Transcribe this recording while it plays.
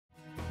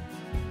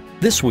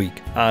This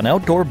week on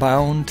Outdoor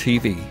Bound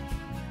TV,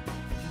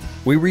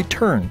 we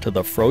return to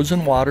the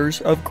frozen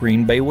waters of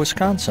Green Bay,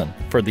 Wisconsin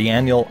for the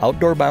annual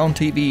Outdoor Bound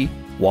TV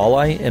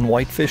Walleye and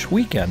Whitefish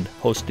Weekend,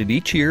 hosted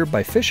each year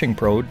by fishing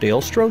pro Dale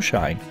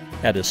Stroschein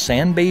at his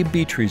Sand Bay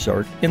Beach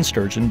Resort in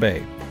Sturgeon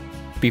Bay.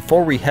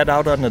 Before we head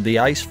out onto the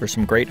ice for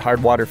some great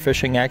hardwater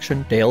fishing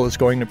action, Dale is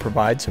going to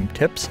provide some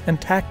tips and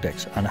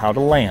tactics on how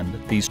to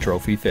land these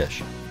trophy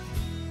fish.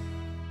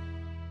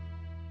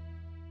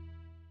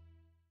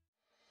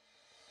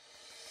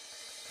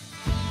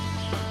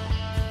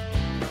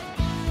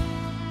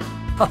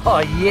 Oh,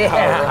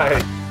 yeah! All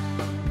right.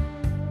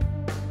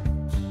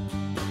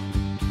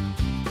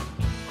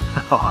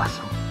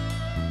 Awesome.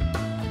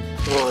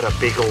 What a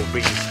big old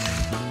beast.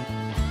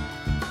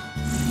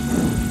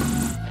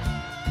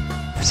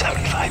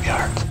 75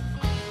 yards.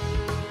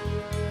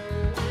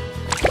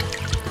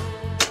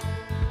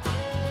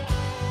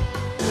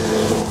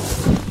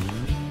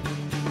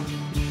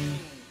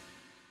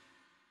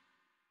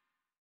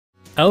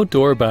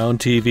 Outdoor Bound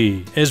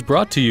TV is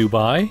brought to you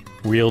by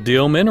Real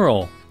Deal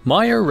Mineral,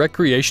 Meyer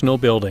Recreational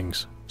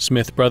Buildings,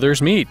 Smith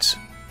Brothers Meats,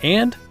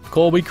 and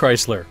Colby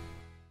Chrysler.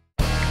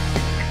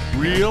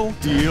 Real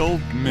Deal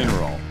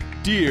Mineral.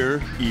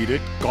 Deer eat it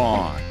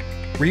gone.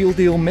 Real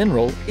Deal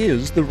Mineral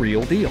is the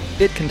real deal.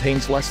 It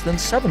contains less than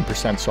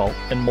 7% salt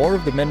and more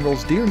of the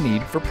minerals deer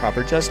need for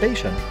proper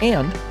gestation.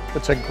 And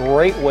it's a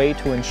great way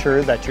to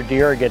ensure that your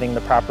deer are getting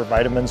the proper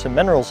vitamins and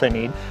minerals they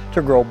need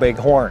to grow big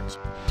horns.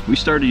 We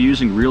started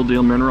using Real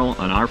Deal Mineral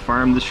on our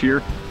farm this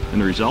year, and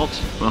the results,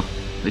 well,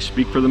 they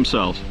speak for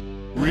themselves.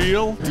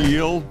 Real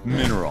Deal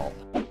Mineral.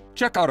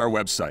 Check out our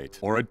website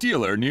or a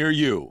dealer near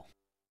you.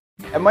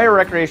 At Meyer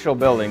Recreational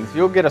Buildings,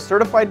 you'll get a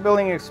certified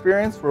building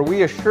experience where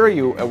we assure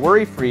you a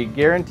worry-free,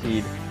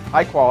 guaranteed,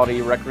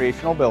 high-quality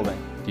recreational building.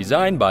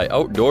 Designed by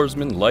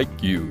outdoorsmen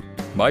like you,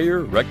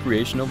 Meyer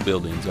Recreational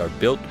Buildings are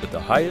built with the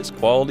highest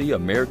quality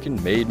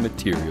American-made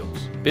materials.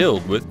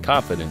 Build with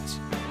confidence.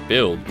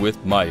 Build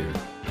with Meyer.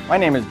 My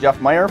name is Jeff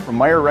Meyer from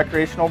Meyer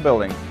Recreational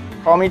Buildings.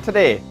 Call me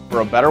today for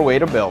a better way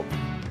to build.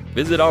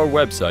 Visit our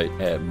website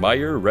at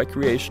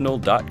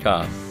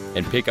meyerrecreational.com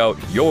and pick out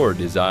your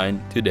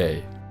design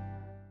today.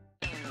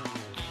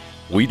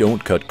 We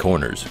don't cut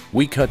corners,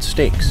 we cut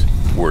steaks.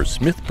 We're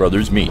Smith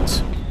Brothers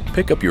Meats.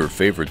 Pick up your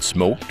favorite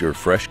smoked or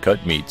fresh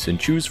cut meats and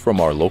choose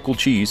from our local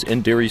cheese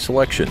and dairy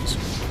selections.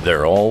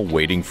 They're all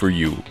waiting for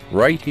you,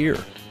 right here.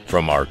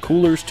 From our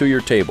coolers to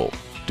your table,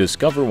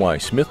 discover why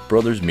Smith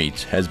Brothers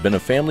Meats has been a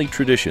family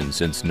tradition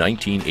since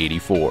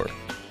 1984.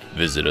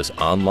 Visit us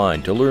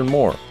online to learn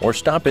more or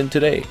stop in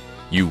today.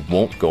 You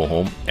won't go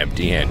home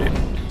empty-handed.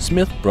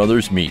 Smith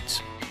Brothers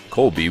Meats,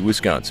 Colby,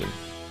 Wisconsin.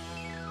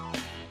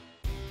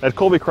 At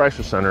Colby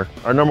Chrysler Center,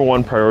 our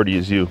 #1 priority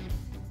is you.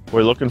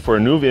 We're looking for a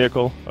new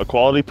vehicle, a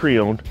quality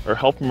pre-owned, or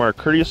help from our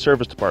courteous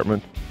service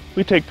department.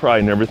 We take pride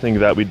in everything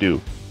that we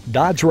do.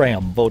 Dodge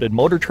Ram voted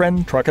Motor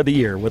Trend Truck of the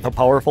Year with a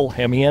powerful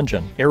Hemi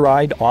engine, air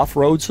ride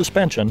off-road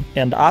suspension,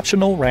 and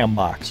optional Ram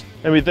box.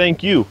 And we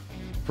thank you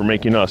for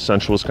making us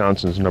Central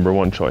Wisconsin's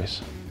 #1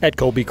 choice. At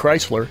Colby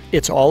Chrysler,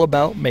 it's all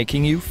about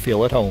making you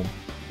feel at home.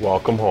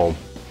 Welcome home.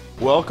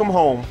 Welcome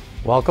home.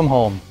 Welcome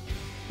home.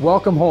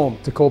 Welcome home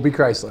to Colby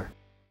Chrysler.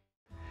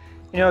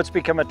 You know, it's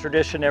become a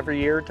tradition every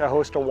year to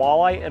host a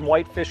Walleye and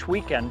Whitefish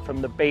Weekend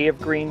from the Bay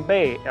of Green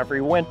Bay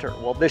every winter.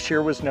 Well, this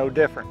year was no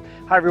different.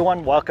 Hi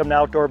everyone, welcome to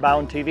Outdoor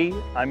Bound TV.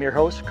 I'm your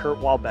host,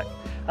 Kurt Walbeck.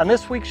 On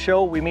this week's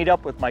show, we meet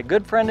up with my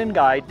good friend and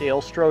guide,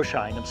 Dale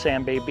Stroschein of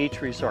Sand Bay Beach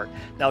Resort.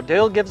 Now,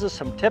 Dale gives us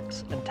some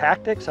tips and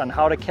tactics on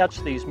how to catch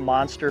these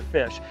monster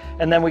fish.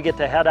 And then we get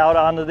to head out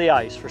onto the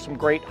ice for some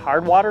great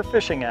hard water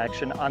fishing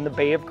action on the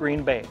Bay of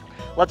Green Bay.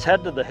 Let's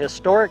head to the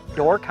historic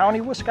Door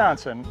County,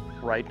 Wisconsin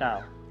right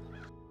now.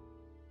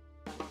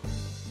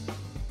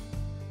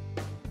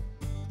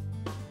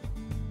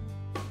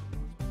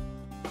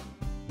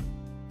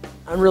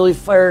 I'm really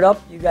fired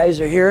up. You guys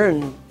are here,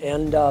 and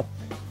the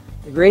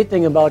great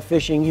thing about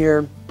fishing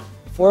here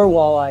for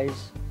walleyes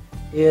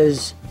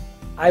is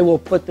I will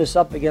put this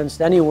up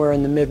against anywhere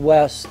in the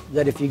Midwest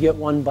that if you get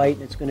one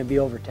bite, it's going to be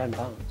over 10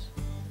 pounds.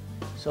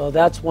 So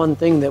that's one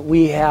thing that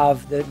we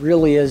have that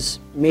really has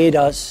made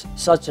us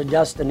such a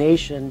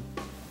destination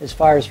as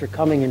far as for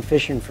coming and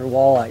fishing for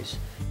walleyes.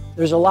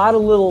 There's a lot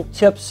of little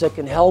tips that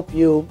can help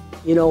you,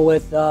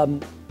 with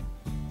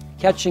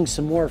catching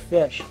some more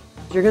fish.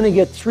 You're going to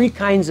get 3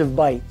 kinds of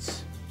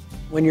bites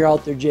when you're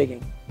out there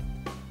jigging.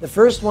 The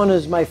first one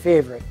is my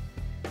favorite.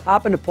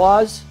 Hop into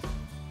pause,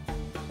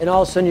 and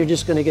all of a sudden you're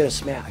just going to get a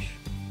smash.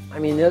 I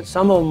mean,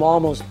 some of them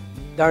almost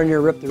darn near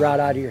rip the rod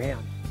out of your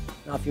hand.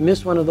 Now, if you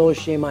miss one of those,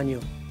 shame on you,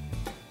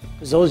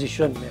 because those you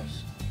shouldn't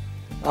miss.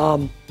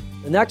 The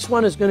next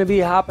one is going to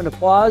be hop into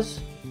pause,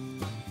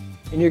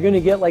 and you're going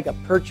to get like a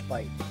perch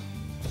bite.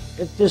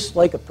 It's just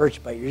like a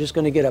perch bite. You're just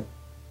going to get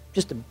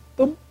just a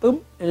boom,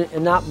 boom,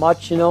 and not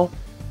much,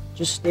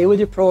 Just stay with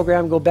your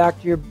program, go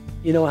back to your,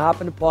 hop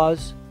into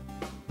pause.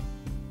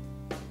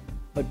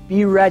 But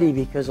be ready,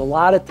 because a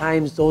lot of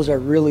times those are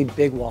really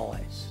big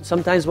walleyes.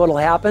 Sometimes what will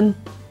happen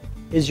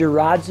is your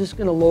rod's just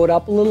going to load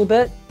up a little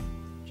bit,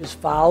 Just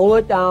follow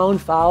it down,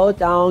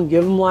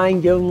 give them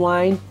line,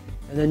 and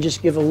then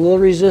just give a little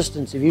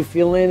resistance. If you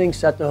feel anything,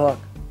 set the hook.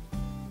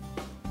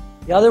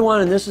 The other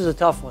one, and this is a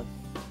tough one,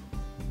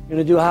 you're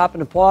gonna do a hop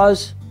and a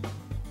pause.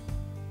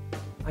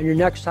 On your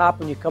next hop,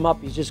 when you come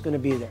up, he's just gonna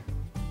be there.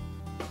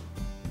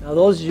 Now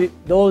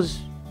those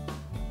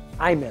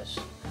I miss.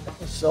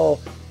 So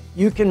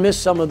you can miss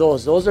some of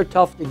those. Those are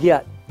tough to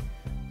get.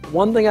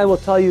 One thing I will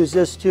tell you is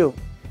this too.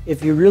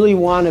 If you really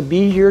want to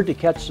be here to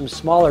catch some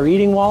smaller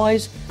eating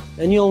walleyes,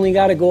 then you only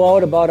got to go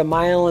out about 1.25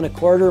 miles,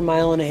 1.5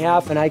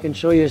 miles, and I can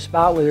show you a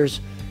spot where there's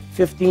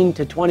 15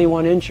 to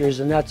 21 inches,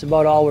 and that's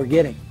about all we're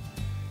getting.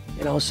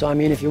 You know, so I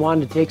mean, if you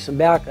wanted to take some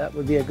back, that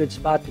would be a good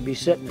spot to be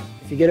sitting in.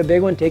 If you get a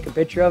big one, take a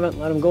picture of it and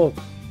let them go.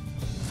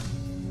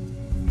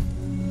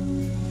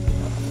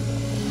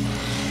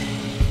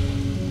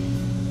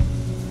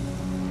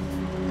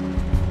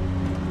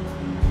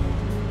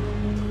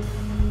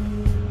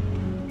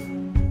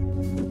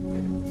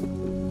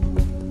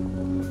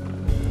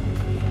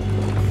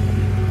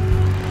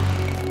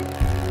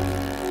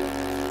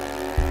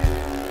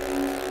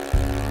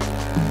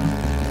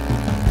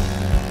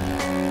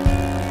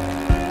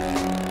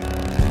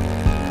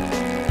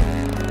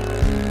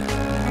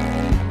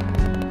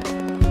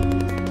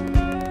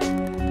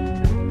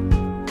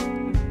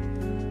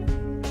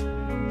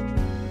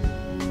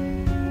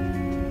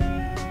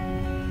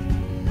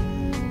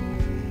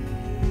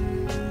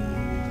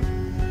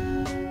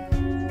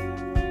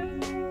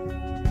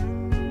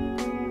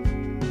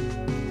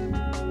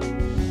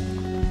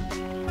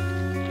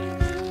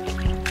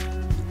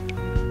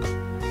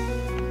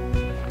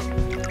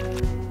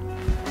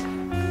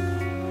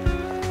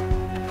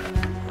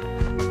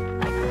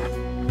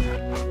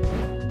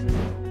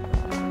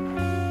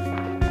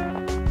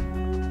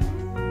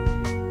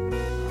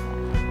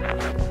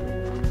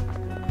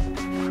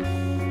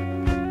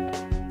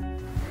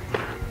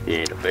 He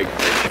ain't a big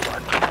fish,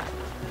 but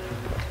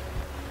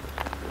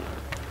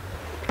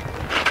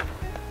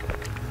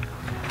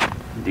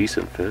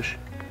decent fish.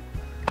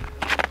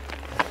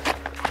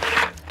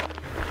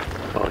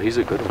 Oh, he's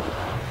a good one.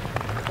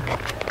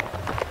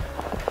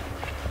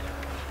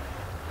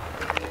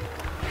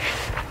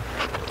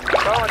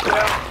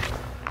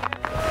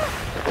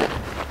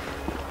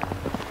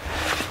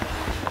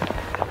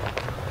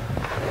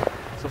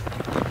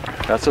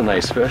 That's a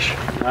nice fish.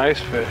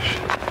 Nice fish.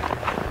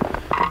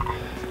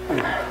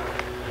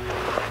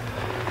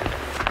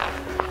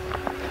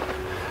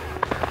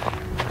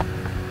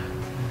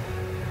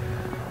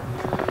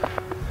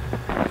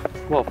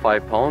 Well,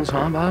 5 pounds,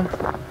 huh, Bob?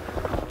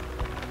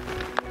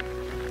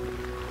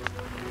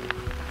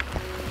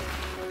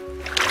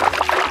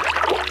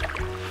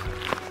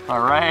 All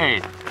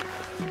right,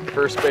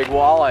 first big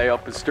walleye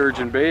up in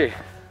Sturgeon Bay.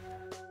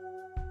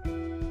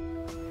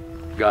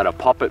 Got a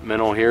puppet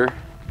minnow here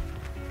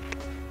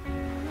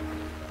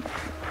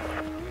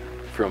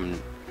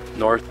from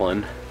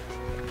Northland,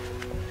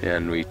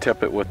 and we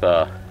tip it with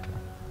a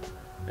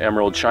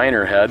emerald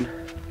shiner head,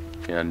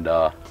 and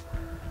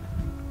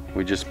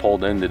we just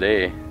pulled in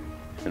today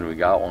and we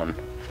got one.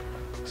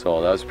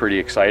 So that was pretty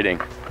exciting.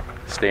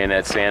 Staying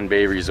at Sand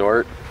Bay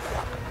Resort.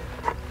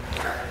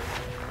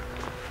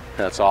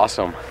 That's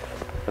awesome.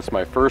 That's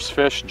my first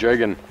fish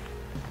jigging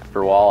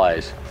for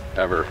walleyes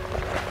ever.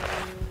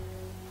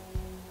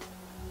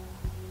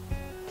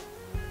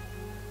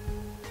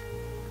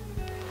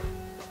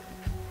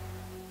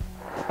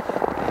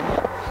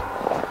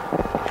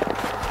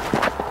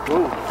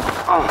 Whoa.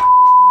 Oh.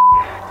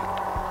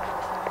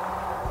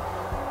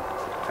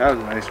 That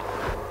was nice.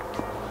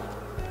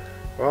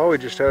 Well, we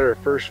just had our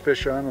first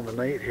fish on of the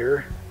night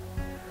here.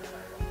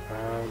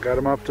 Got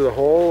him up to the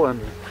hole and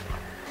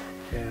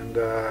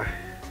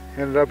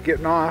ended up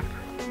getting off.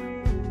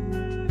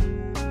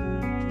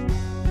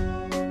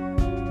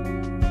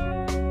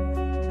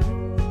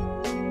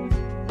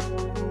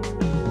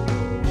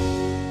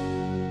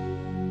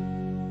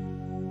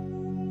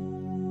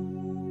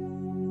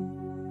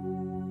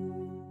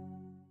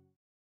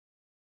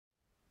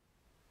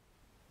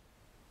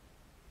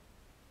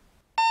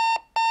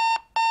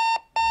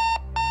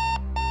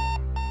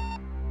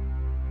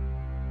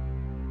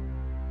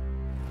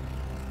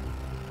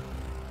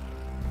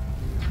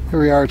 Here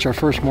we are, it's our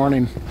first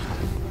morning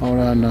out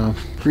on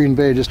Green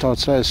Bay, just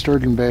outside of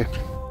Sturgeon Bay.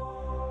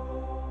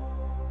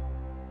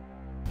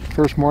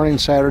 First morning,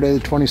 Saturday the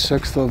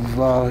 26th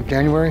of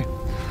January.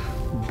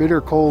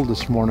 Bitter cold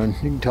this morning.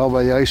 You can tell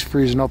by the ice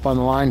freezing up on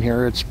the line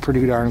here, it's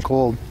pretty darn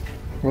cold.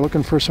 We're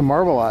looking for some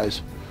marble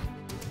eyes.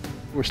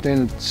 We're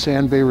staying at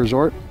Sand Bay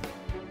Resort.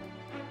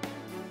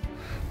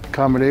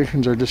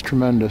 Accommodations are just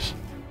tremendous.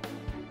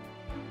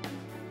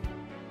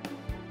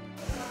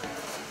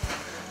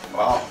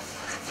 Wow,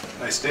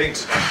 nice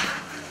digs.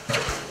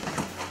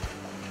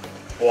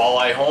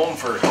 Walleye home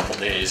for a couple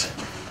days.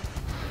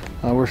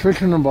 We're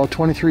fishing about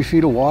 23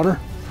 feet of water,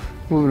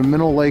 moving a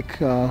minnow lake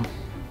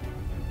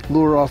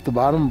lure off the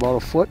bottom about 1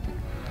 foot,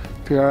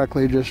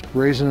 periodically just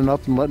raising it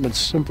up and letting it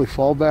simply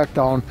fall back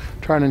down,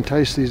 trying to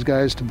entice these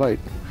guys to bite.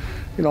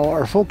 You know,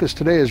 our focus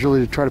today is really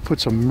to try to put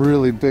some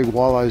really big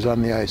walleyes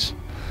on the ice.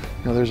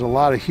 You know, there's a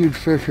lot of huge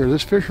fish here.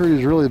 This fishery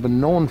has really been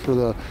known for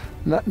the,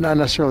 not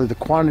necessarily the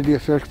quantity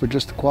of fish, but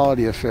just the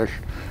quality of fish.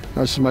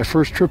 Now, this is my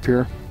first trip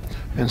here,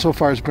 and so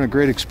far it's been a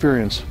great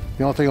experience.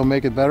 The only thing that'll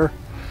make it better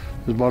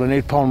is about an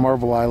 8-pound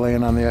marble eye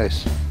laying on the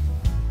ice.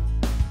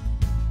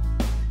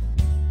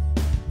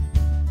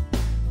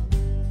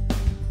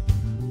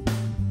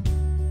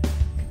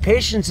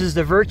 Patience is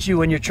the virtue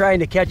when you're trying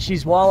to catch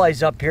these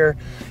walleyes up here,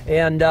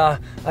 and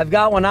I've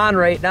got one on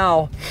right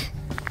now.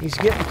 He's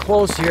getting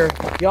close here.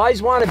 You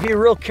always want to be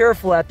real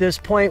careful at this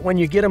point when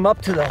you get him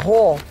up to the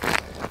hole,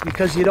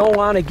 because you don't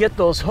want to get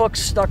those hooks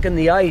stuck in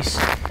the ice,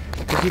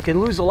 because you can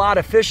lose a lot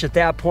of fish at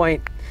that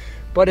point.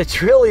 But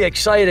it's really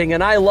exciting,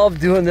 and I love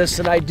doing this,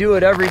 and I do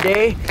it every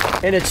day,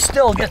 and it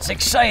still gets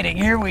exciting.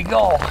 Here we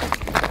go.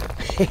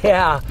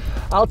 Yeah,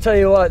 I'll tell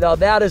you what, now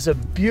that is a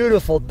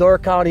beautiful Door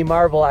County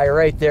marble eye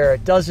right there.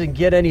 It doesn't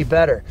get any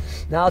better.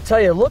 Now I'll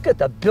tell you, look at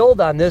the build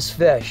on this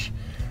fish.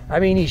 I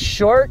mean, he's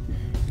short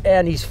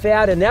and he's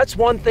fat, and that's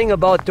one thing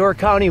about Door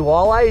County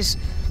walleyes.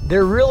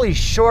 They're really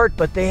short,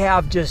 but they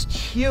have just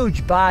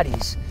huge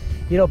bodies.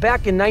 You know,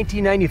 back in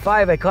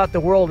 1995, I caught the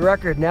world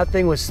record, and that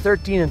thing was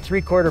 13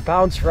 3/4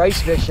 pounds for ice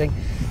fishing,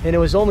 and it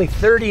was only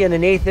 30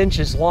 1/8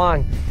 inches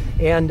long.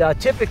 And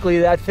typically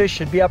that fish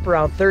should be up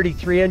around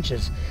 33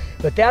 inches.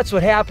 But that's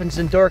what happens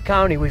in Door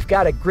County. We've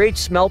got a great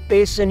smelt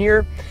basin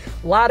here,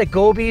 a lot of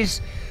gobies,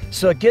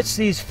 so it gets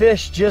these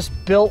fish just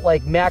built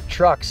like Mack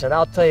trucks. And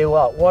I'll tell you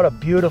what a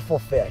beautiful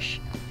fish.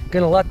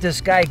 Gonna let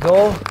this guy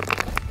go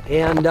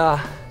and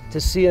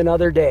to see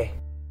another day.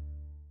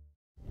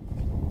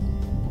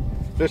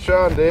 Fish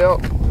on, Dale.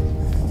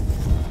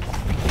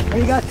 What do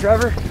you got,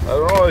 Trevor? I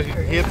don't know,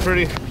 he hit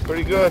pretty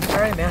good. All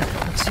right, man,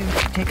 let's see,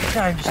 take your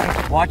time.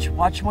 Just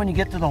watch when you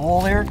get to the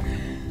hole here.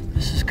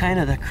 This is kind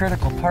of the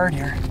critical part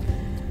here.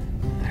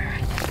 All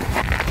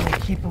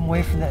right, keep him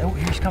away from that. Oh,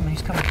 he's coming.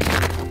 Here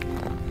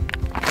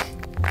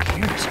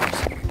he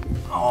comes.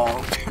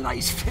 Oh,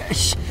 nice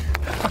fish.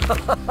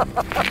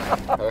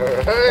 All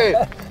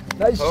right.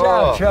 Nice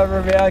job,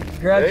 Trevor, man.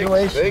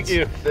 Congratulations. Thank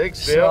you.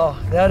 Thanks, Dale.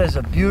 So, that is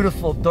a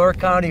beautiful Door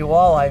County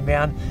walleye,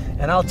 man.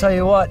 And I'll tell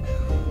you what,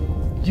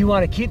 do you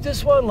want to keep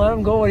this one? Let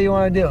him go. What do you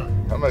want to do?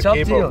 It's up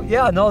to you.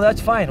 Yeah, no,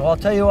 that's fine. Well, I'll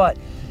tell you what.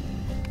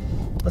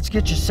 Let's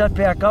get you set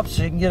back up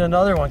so you can get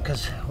another one,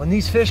 because when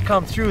these fish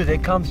come through, they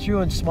come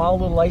through in small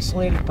little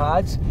isolated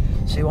pods.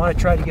 So you want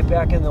to try to get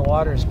back in the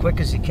water as quick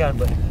as you can.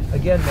 But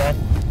again, man,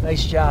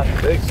 nice job.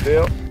 Thanks,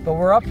 Dale. But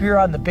we're up here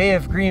on the Bay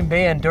of Green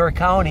Bay in Door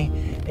County,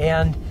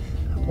 and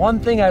one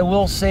thing I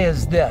will say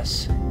is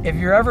this. If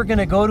you're ever going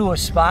to go to a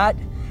spot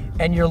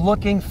and you're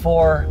looking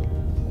for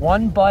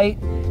one bite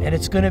and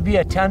it's going to be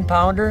a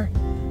 10-pounder,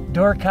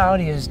 Door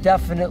County is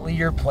definitely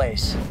your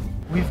place.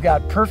 We've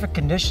got perfect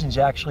conditions,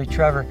 actually,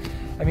 Trevor.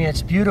 I mean,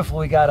 it's beautiful.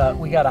 We got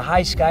a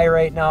high sky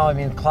right now. I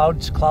mean,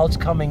 clouds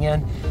coming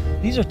in.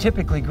 These are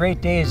typically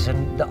great days,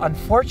 and the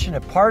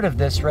unfortunate part of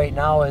this right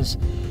now is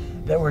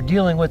that we're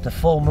dealing with the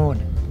full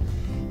moon.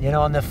 You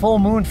know, in the full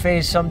moon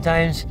phase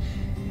sometimes,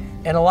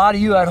 and a lot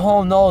of you at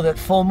home know that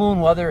full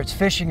moon, whether it's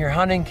fishing or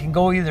hunting, can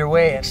go either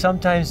way.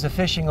 Sometimes the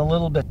fishing a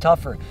little bit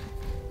tougher.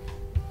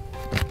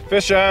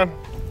 Fish on.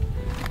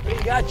 What do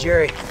you got,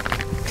 Jerry?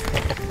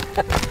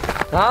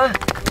 Huh?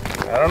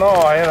 I don't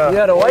know. You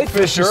had a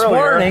whitefish this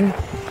morning.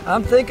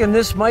 I'm thinking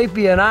this might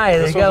be an eye.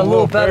 They got a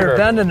little better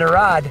bend in the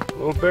rod. A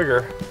little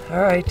bigger.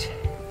 All right.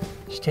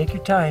 Just take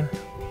your time.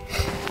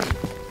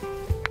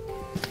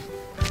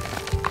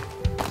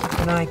 Keep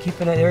an eye, keep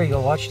an eye. There you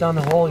go. Watch down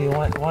the hole. You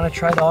want to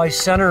try to always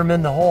center him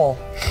in the hole.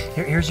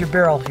 Here's your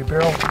barrel. Your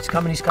barrel. He's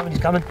coming. Here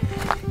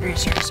he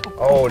is.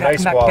 Oh,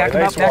 nice walleye.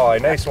 Nice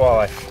walleye. Nice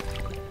walleye.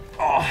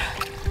 Oh,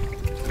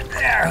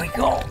 there we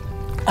go.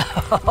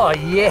 Oh,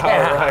 yeah.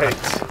 All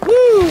right.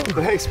 Woo!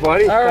 Thanks,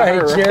 buddy. All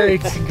right, Jerry.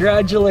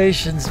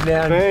 Congratulations,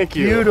 man. Thank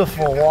you.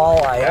 Beautiful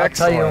walleye. Excellent. I'll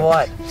tell you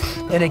what.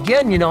 And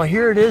again, you know,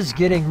 here it is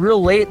getting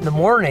real late in the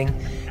morning.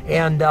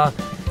 And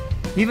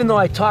even though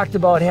I talked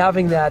about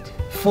having that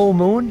full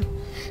moon,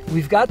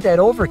 we've got that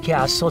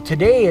overcast. So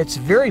today it's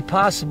very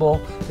possible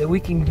that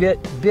we can get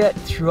bit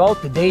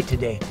throughout the day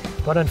today.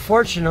 But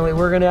unfortunately,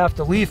 we're going to have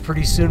to leave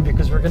pretty soon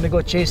because we're going to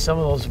go chase some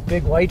of those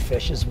big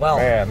whitefish as well.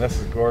 Man, this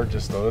is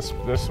gorgeous, though.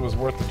 This was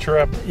worth the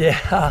trip.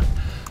 Yeah.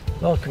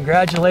 Well,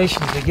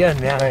 congratulations again,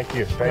 man. Thank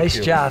you.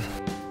 Nice job.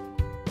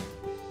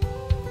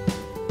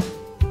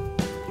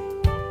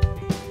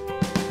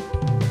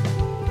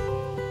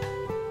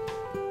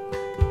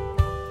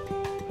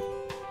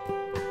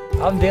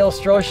 I'm Dale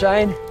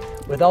Stroschein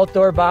with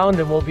Outdoor Bound,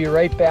 and we'll be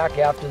right back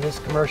after this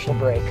commercial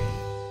break.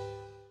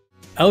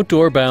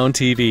 Outdoor Bound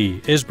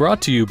TV is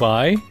brought to you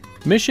by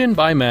Mission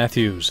by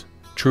Matthews,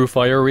 True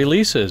Fire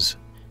Releases,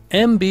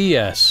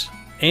 MBS,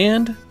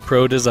 and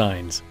Pro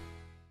Designs.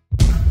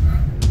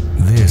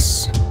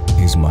 This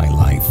is my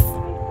life.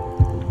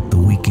 The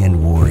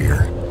weekend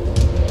warrior.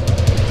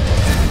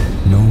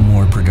 No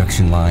more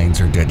production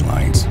lines or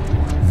deadlines.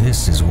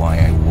 This is why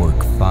I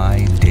work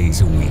 5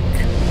 days a week.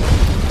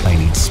 I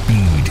need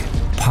speed,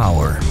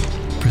 power,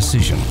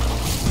 precision.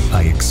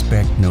 I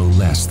expect no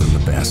less than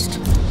the best.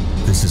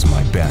 This is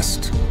my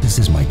best. This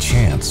is my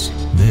chance.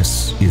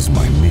 This is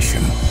my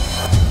mission.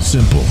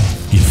 Simple,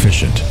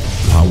 efficient,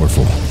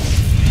 powerful.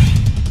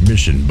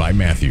 Mission by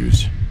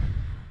Matthews.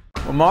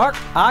 Well, Mark,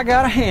 I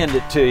gotta hand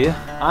it to you.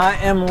 I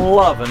am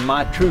loving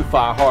my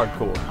TrueFire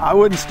Hardcore. I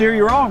wouldn't steer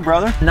you wrong,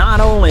 brother. Not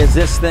only is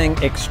this thing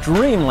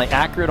extremely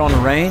accurate on the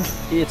range,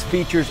 its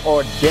features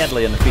are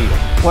deadly in the field.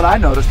 What I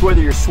noticed,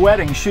 whether you're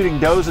sweating shooting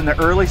does in the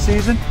early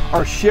season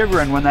or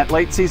shivering when that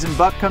late season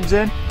buck comes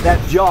in,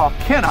 that jaw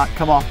cannot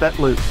come off that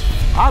loop.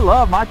 I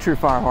love my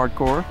TrueFire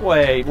Hardcore.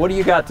 Wait, what do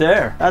you got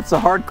there? That's a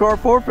Hardcore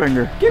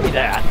forefinger. Give me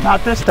that.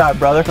 Not this time,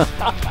 brother. The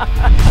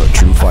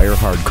TrueFire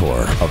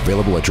Hardcore,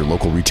 available at your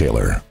local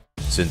retailer.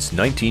 Since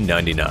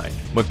 1999,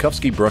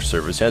 McCuskey Brush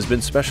Service has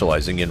been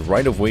specializing in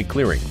right-of-way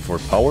clearing for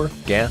power,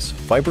 gas,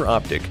 fiber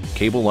optic,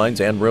 cable lines,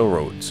 and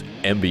railroads.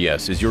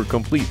 MBS is your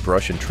complete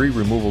brush and tree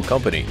removal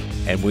company,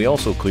 and we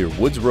also clear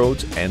woods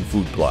roads and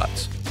food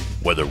plots.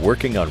 Whether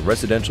working on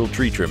residential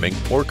tree trimming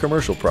or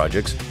commercial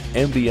projects,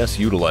 MBS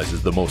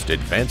utilizes the most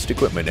advanced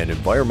equipment and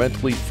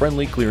environmentally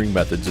friendly clearing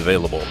methods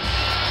available.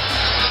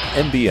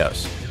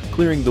 MBS,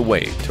 clearing the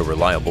way to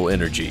reliable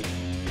energy.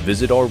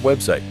 Visit our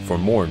website for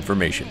more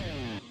information.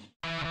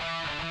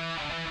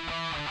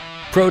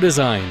 Pro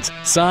Designs,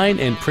 Sign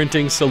and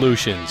Printing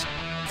Solutions.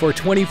 For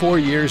 24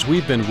 years,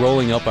 we've been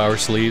rolling up our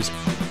sleeves,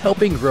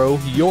 helping grow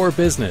your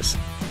business.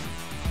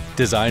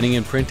 Designing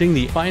and printing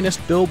the finest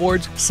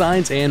billboards,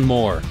 signs, and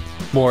more.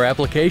 More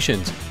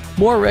applications,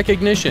 more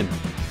recognition.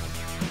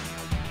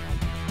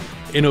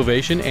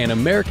 Innovation and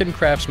American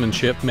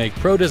craftsmanship make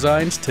Pro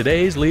Designs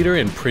today's leader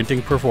in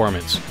printing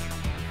performance.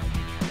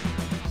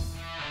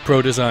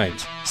 Pro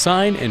Designs,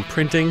 Sign and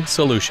Printing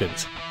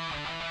Solutions.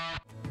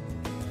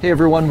 Hey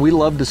everyone, we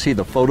love to see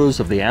the photos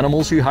of the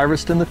animals you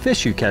harvest and the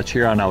fish you catch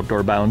here on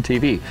Outdoor Bound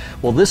TV.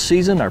 Well, this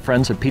season our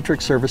friends at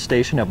Petrick Service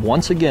Station have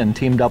once again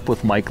teamed up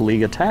with Mike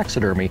Liga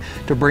Taxidermy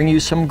to bring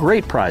you some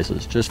great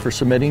prizes just for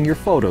submitting your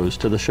photos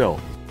to the show.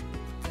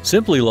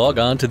 Simply log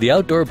on to the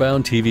Outdoor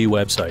Bound TV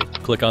website,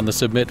 click on the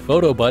Submit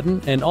Photo button,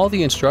 and all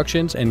the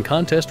instructions and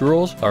contest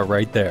rules are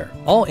right there.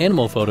 All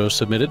animal photos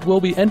submitted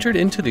will be entered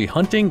into the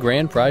Hunting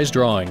Grand Prize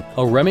Drawing,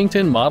 a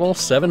Remington Model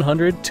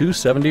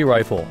 700-270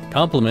 rifle,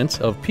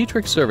 compliments of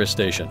Petrick Service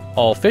Station.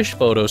 All fish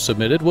photos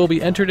submitted will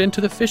be entered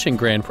into the Fishing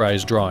Grand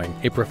Prize Drawing,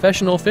 a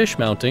professional fish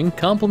mounting,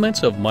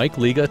 compliments of Mike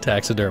Liga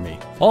Taxidermy.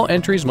 All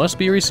entries must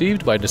be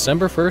received by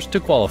December 1st to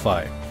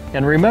qualify.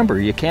 And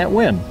remember, you can't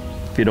win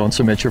if you don't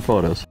submit your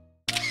photos.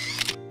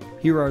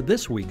 Here are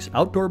this week's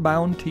Outdoor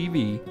Bound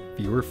TV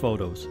viewer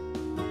photos.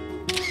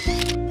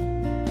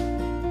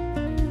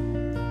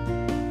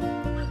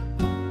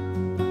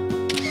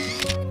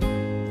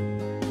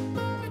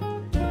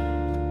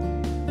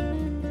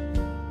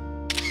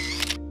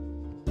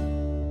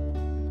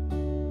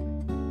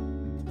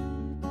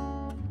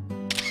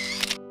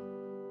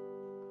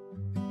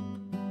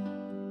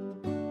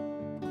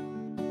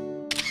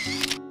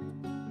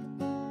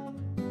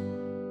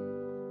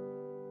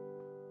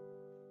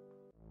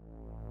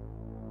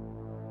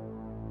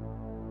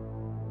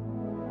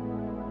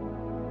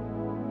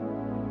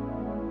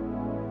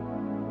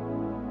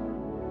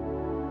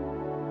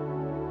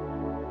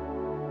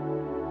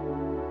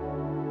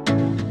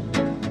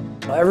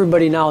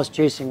 Everybody now is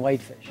chasing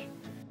whitefish.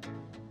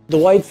 The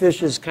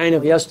whitefish is kind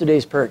of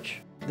yesterday's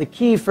perch. The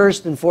key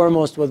first and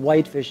foremost with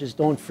whitefish is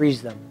don't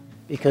freeze them,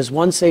 because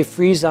once they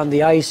freeze on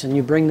the ice and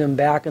you bring them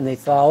back and they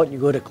thaw out and you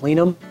go to clean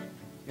them,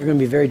 you're going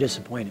to be very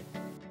disappointed.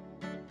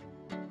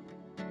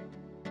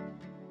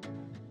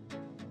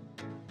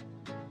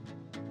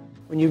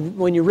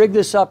 When you rig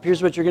this up,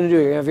 here's what you're going to do.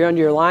 You're going to have your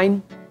under your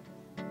line,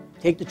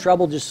 take the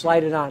treble, just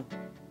slide it on.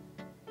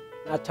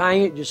 Not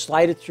tying it, just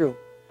slide it through.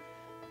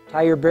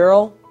 Tie your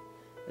barrel,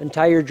 and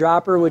tie your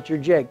dropper with your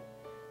jig.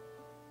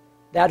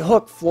 That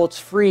hook floats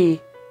free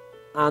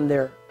on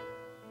there,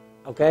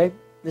 okay?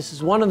 This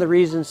is one of the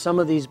reasons some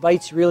of these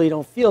bites really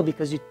don't feel,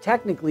 because you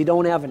technically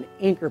don't have an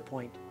anchor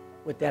point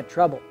with that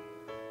treble.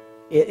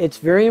 It's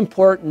very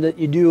important that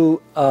you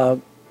do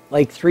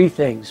like 3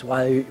 things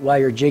while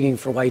you're jigging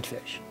for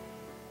whitefish.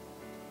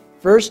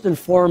 First and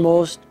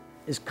foremost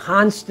is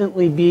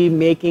constantly be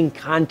making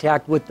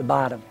contact with the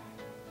bottom.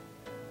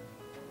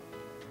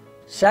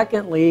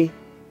 Secondly,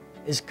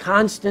 is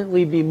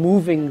constantly be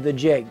moving the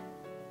jig.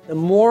 The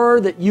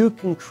more that you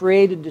can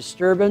create a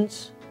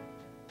disturbance,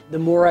 the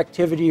more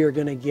activity you're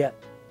going to get.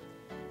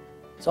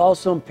 It's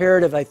also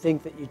imperative, I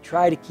think, that you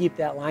try to keep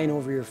that line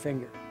over your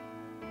finger.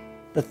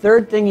 The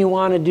third thing you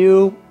want to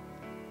do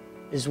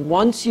is,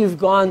 once you've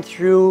gone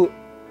through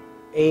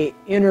an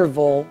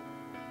interval,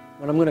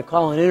 what I'm going to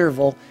call an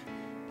interval,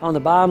 pound the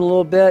bottom a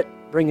little bit,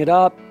 bring it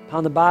up,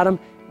 pound the bottom.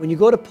 When you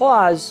go to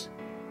pause,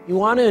 you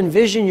want to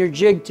envision your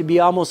jig to be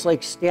almost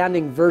like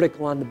standing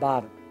vertical on the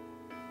bottom.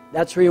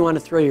 That's where you want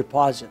to throw your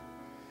paws in.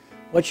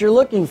 What you're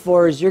looking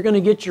for is you're going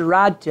to get your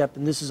rod tip,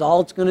 and this is all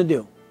it's going to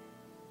do.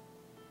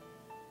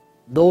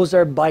 Those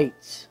are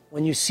bites.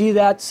 When you see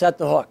that, set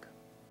the hook.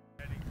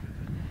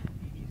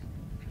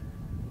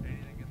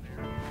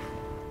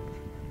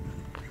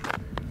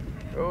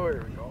 Oh,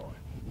 here we go.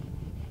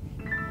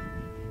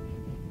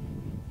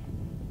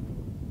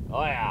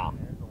 Oh yeah.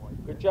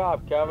 Good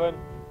job, Kevin.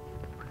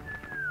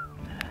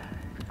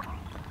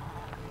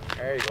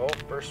 There you go,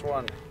 first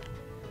one.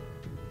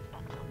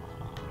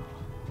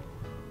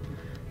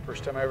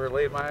 First time I ever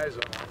laid my eyes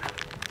on one.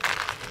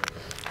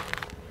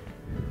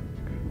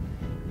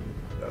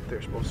 Thought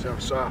they're supposed to have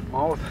a soft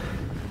mouth.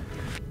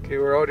 Okay,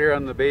 we're out here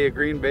on the Bay of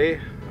Green Bay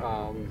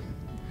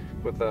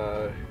with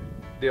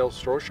Dale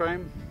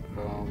Stroschein.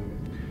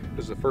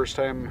 This is the first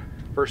time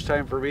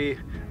for me.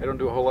 I don't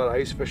do a whole lot of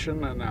ice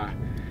fishing, and a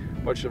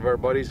bunch of our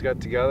buddies got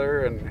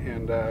together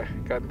and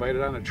got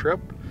invited on a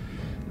trip.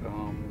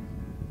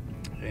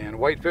 And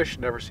whitefish,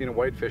 never seen a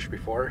whitefish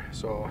before,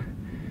 so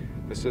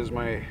this is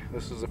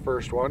the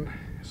first one.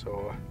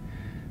 So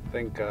I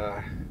think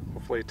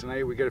hopefully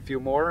tonight we get a few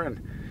more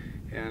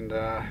and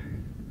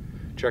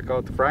check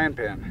out the frying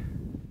pan.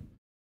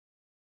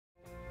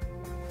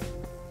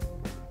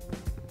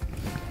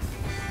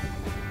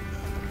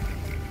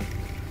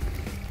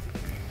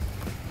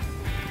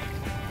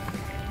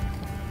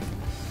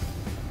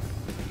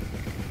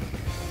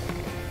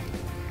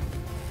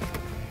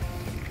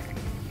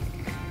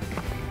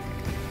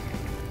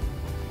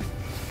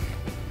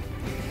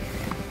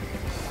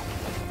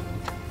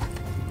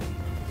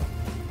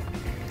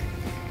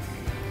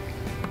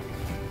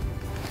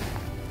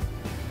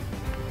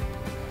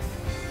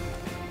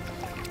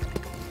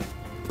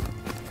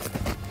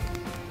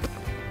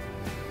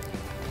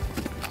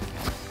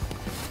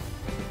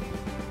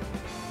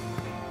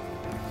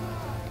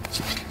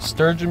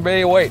 Sturgeon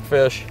Bay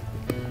whitefish.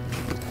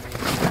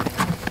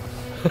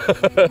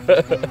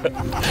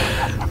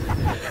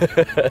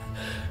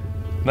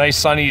 Nice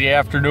sunny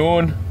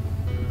afternoon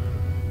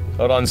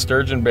out on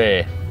Sturgeon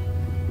Bay,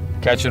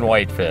 catching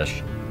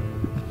whitefish.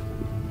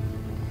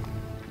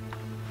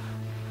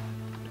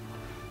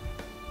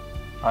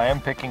 I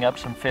am picking up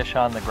some fish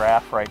on the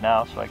graph right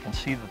now, so I can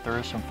see that there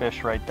is some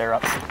fish right there.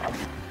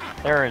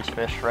 There is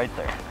fish right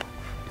there.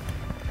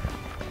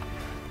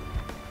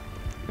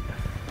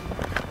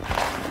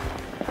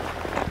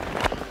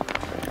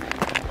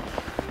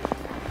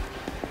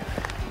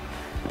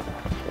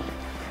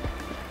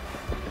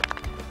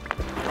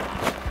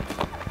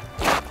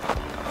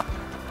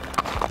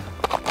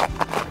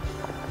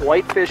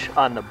 Whitefish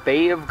on the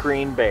Bay of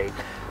Green Bay.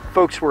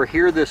 Folks, we're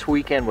here this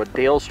weekend with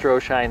Dale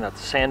Stroschein at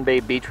the Sand Bay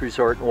Beach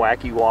Resort and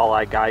Wacky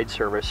Walleye Guide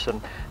Service, and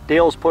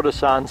Dale's put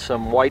us on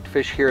some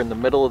whitefish here in the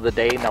middle of the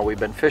day. Now, we've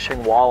been fishing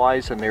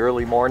walleyes in the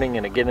early morning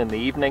and again in the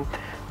evening,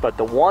 but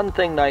the one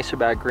thing nice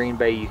about Green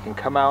Bay, you can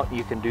come out and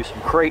you can do some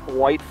great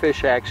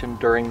whitefish action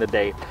during the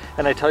day,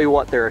 and I tell you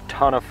what, they're a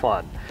ton of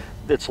fun.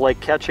 It's like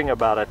catching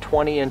about a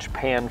 20-inch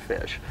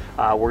panfish.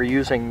 We're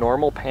using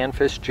normal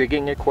panfish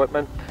jigging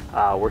equipment.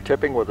 We're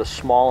tipping with a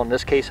small, in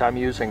this case I'm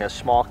using a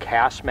small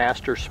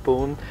Castmaster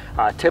spoon,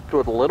 tipped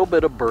with a little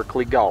bit of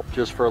Berkeley Gulp,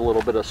 just for a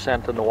little bit of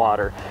scent in the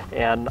water.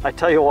 And I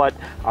tell you what,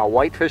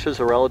 whitefish is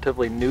a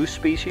relatively new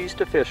species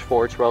to fish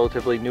for. It's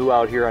relatively new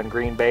out here on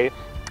Green Bay.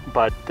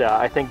 But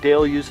I think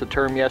Dale used the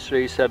term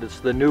yesterday. He said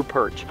it's the new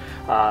perch.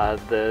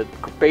 The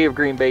Bay of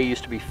Green Bay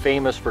used to be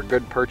famous for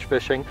good perch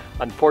fishing.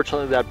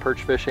 Unfortunately, that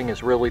perch fishing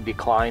has really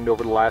declined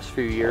over the last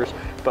few years.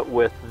 But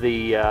with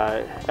the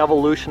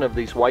evolution of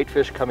these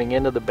whitefish coming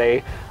into the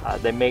bay,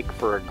 they make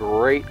for a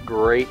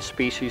great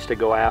species to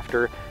go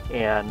after.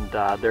 And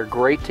they're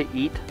great to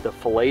eat. The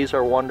fillets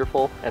are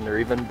wonderful, and they're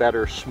even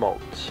better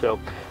smoked. So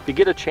if you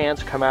get a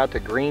chance, come out to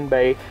Green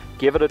Bay,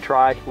 give it a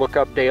try. Look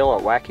up Dale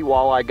at Wacky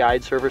Walleye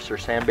Guide Service or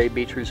Sand Bay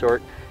Beach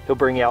Resort. He'll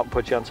bring you out and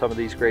put you on some of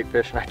these great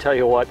fish. And I tell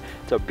you what,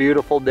 it's a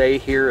beautiful day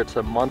here. It's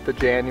the month of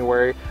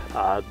January.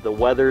 The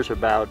weather's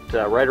about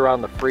right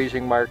around the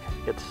freezing mark.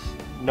 It's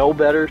no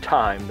better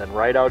time than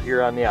right out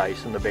here on the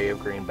ice in the Bay of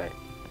Green Bay.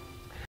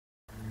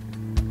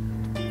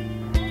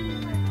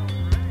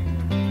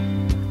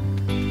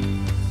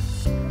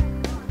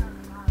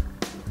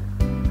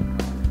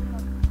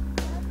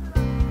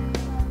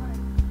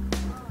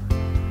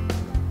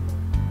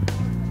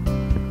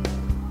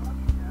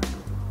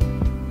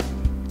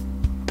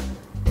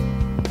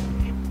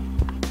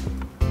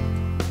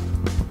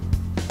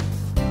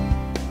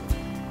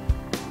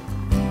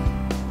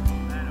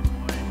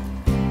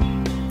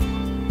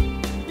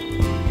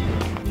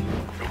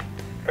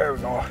 There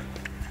we go.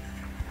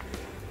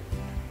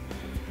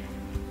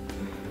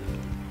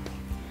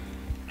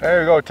 There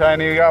you go,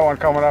 Tiny. You got one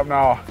coming up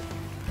now.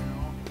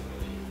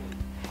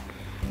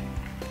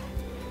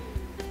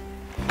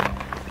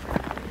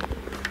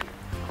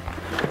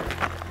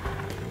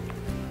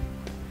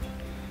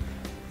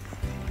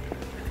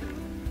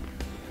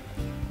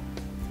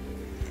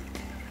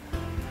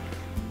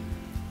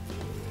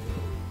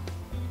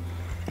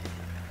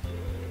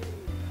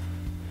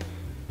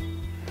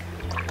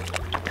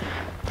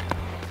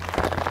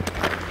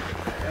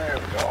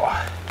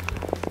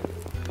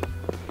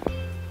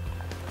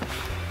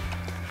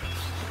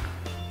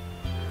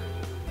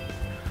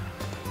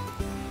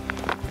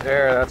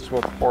 There, that's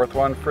the fourth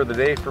one for the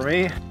day for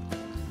me.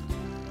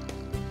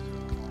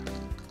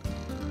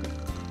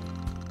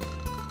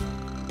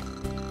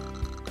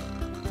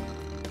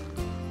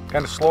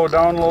 Kind of slowed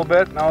down a little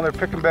bit. Now they're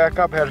picking back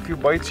up. Had a few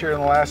bites here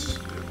in the last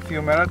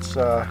few minutes.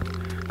 A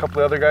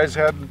couple of other guys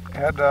had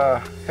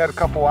a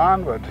couple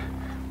on, but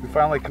we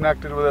finally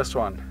connected with this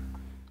one.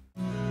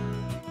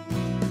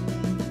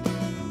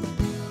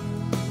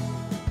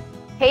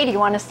 Hey, do you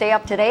want to stay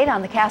up to date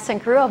on the cast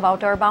and crew of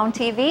Outdoor Bound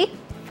TV?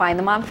 Find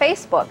them on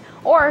Facebook,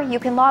 or you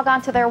can log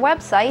on to their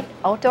website,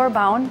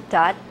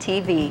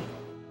 outdoorbound.tv.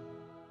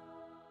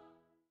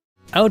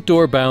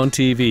 Outdoor Bound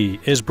TV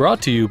is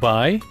brought to you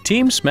by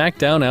Team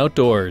Smackdown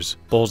Outdoors,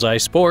 Bullseye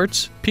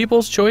Sports,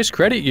 People's Choice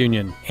Credit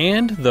Union,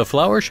 and The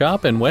Flower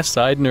Shop and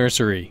Westside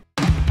Nursery.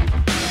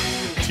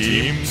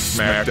 Team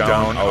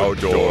Smackdown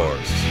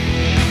Outdoors.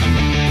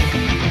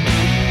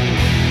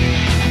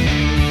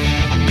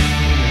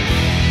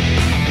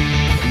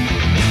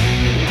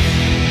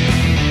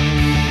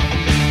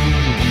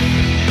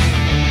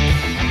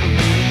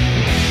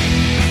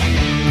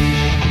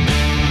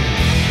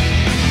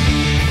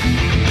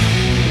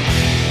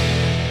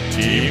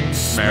 Team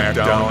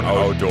Smackdown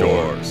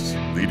Outdoors,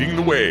 leading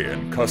the way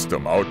in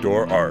custom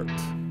outdoor art.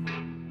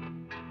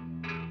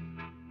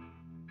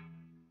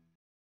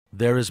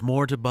 There is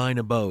more to buying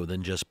a bow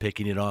than just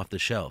picking it off the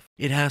shelf.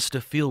 It has to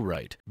feel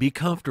right, be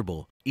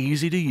comfortable,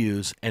 easy to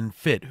use, and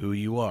fit who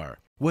you are.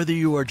 Whether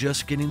you are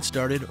just getting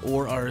started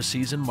or are a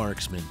seasoned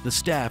marksman, the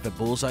staff at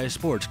Bullseye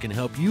Sports can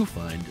help you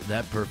find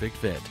that perfect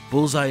fit.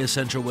 Bullseye is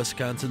Central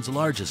Wisconsin's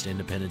largest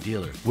independent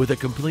dealer, with a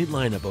complete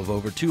lineup of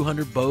over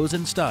 200 bows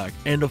in stock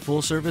and a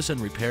full service and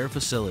repair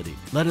facility.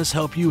 Let us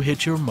help you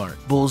hit your mark.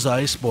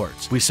 Bullseye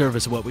Sports. We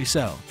service what we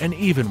sell, and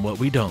even what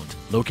we don't.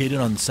 Located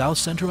on South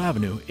Central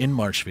Avenue in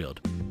Marshfield.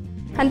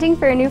 Hunting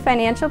for a new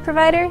financial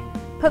provider?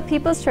 Put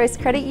People's Choice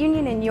Credit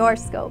Union in your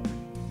scope.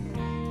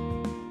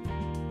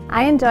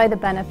 I enjoy the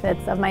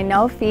benefits of my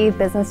no-fee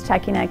business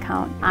checking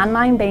account,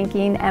 online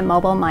banking, and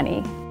mobile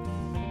money.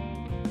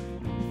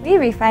 We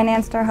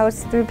refinanced our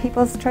house through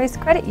People's Choice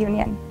Credit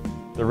Union.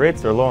 The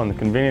rates are low and the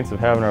convenience of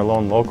having our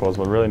loan local is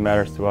what really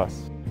matters to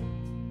us.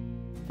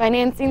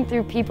 Financing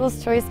through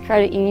People's Choice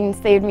Credit Union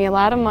saved me a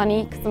lot of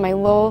money because of my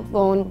low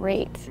loan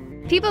rate.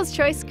 People's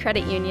Choice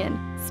Credit Union.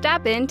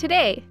 Stop in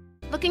today.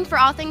 Looking for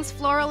all things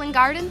floral and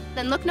garden?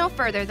 Then look no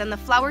further than the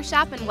Flower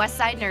Shop and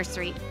Westside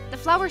Nursery. The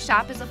Flower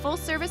Shop is a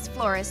full-service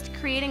florist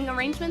creating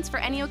arrangements for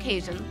any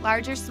occasion,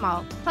 large or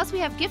small. Plus we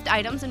have gift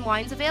items and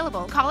wines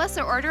available. Call us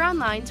or order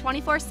online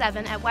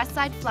 24/7 at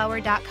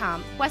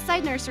westsideflower.com.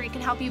 Westside Nursery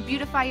can help you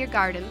beautify your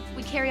garden.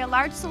 We carry a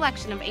large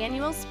selection of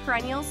annuals,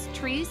 perennials,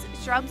 trees,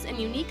 shrubs, and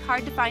unique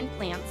hard-to-find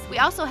plants. We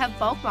also have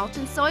bulk mulch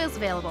and soils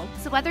available.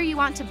 So whether you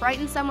want to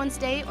brighten someone's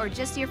day or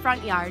just your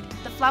front yard,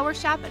 the Flower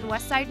Shop and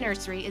Westside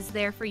Nursery is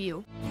there for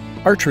you.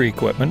 Archery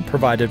equipment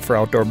provided for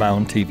Outdoor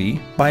Bound TV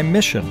by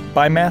Mission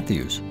by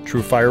Matthews,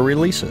 True Fire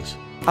Releases,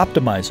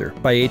 Optimizer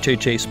by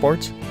HHA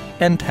Sports,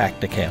 and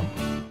Tacticam.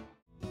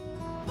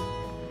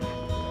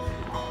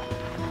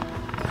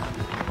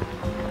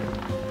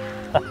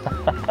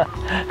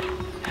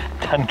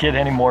 Doesn't get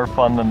any more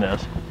fun than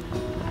this.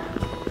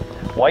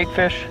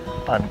 Whitefish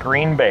on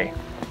Green Bay.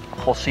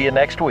 We'll see you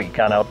next week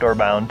on Outdoor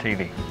Bound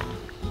TV.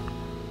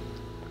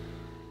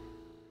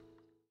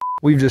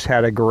 We've just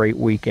had a great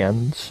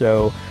weekend,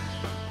 so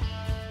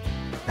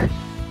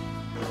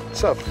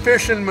some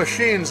fishing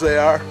machines they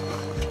are.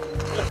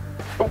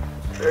 Oh,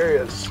 there he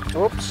is.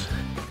 Whoops.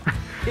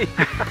 I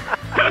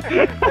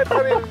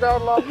thought he was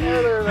down a lot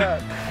further than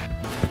that.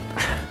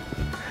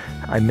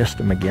 I missed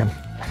him again.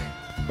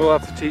 We'll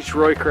have to teach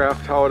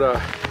Roycraft how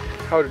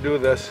to do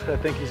this. I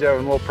think he's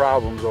having little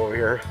problems over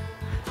here.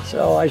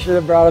 So I should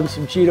have brought him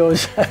some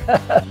Cheetos.